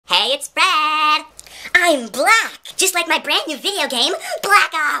Hey, it's Brad. I'm Black, just like my brand new video game,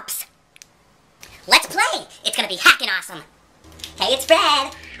 Black Ops. Let's play. It's gonna be hacking awesome. Hey, it's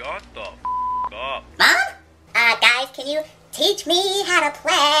Brad. Shut the up. Mom? Guys, can you teach me how to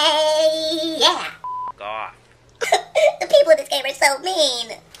play? Yeah. Off. The people in this game are so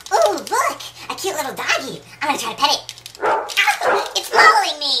mean. Ooh, look, a cute little doggy. I'm gonna try to pet it. Ow, it's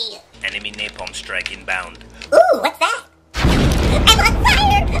following me. Enemy napalm strike inbound. Ooh, what's that? I'm on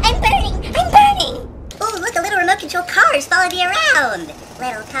fire! I'm burning! I'm burning! Ooh, look, a little remote control car is following me around.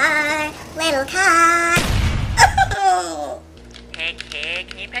 Little car, little car. Oh. Hey kid,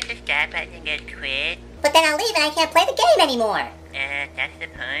 can you press the start button and get quit? But then I'll leave and I can't play the game anymore. That's the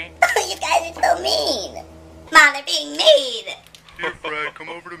point. You guys are so mean. Mom, they're being mean. Here, Fred, come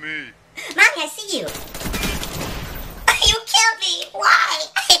over to me. Mommy, I see you. You killed me. Why?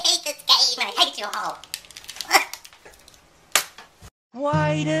 I hate this game. I hate you all.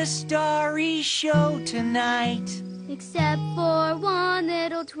 Quite a starry show tonight. Except for one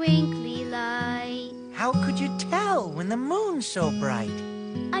little twinkly light. How could you tell when the moon's so bright?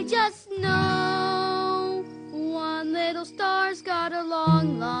 I just know one little star's got a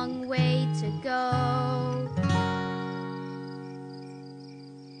long, long way to go.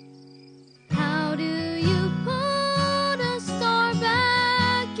 How do you put a star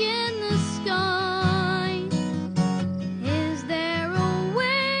back in the sky? Is there a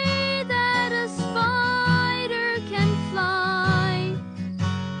way that a spider can fly?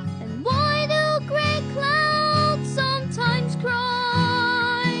 And why do gray clouds sometimes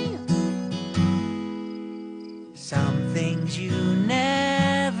cry? Some things you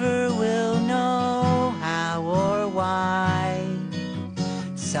never will know how or why.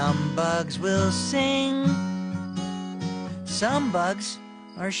 Some bugs will sing, some bugs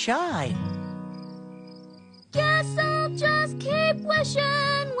are shy. Guess I'll just keep wishing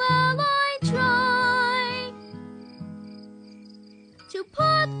while I try to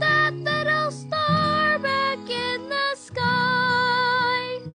put that little star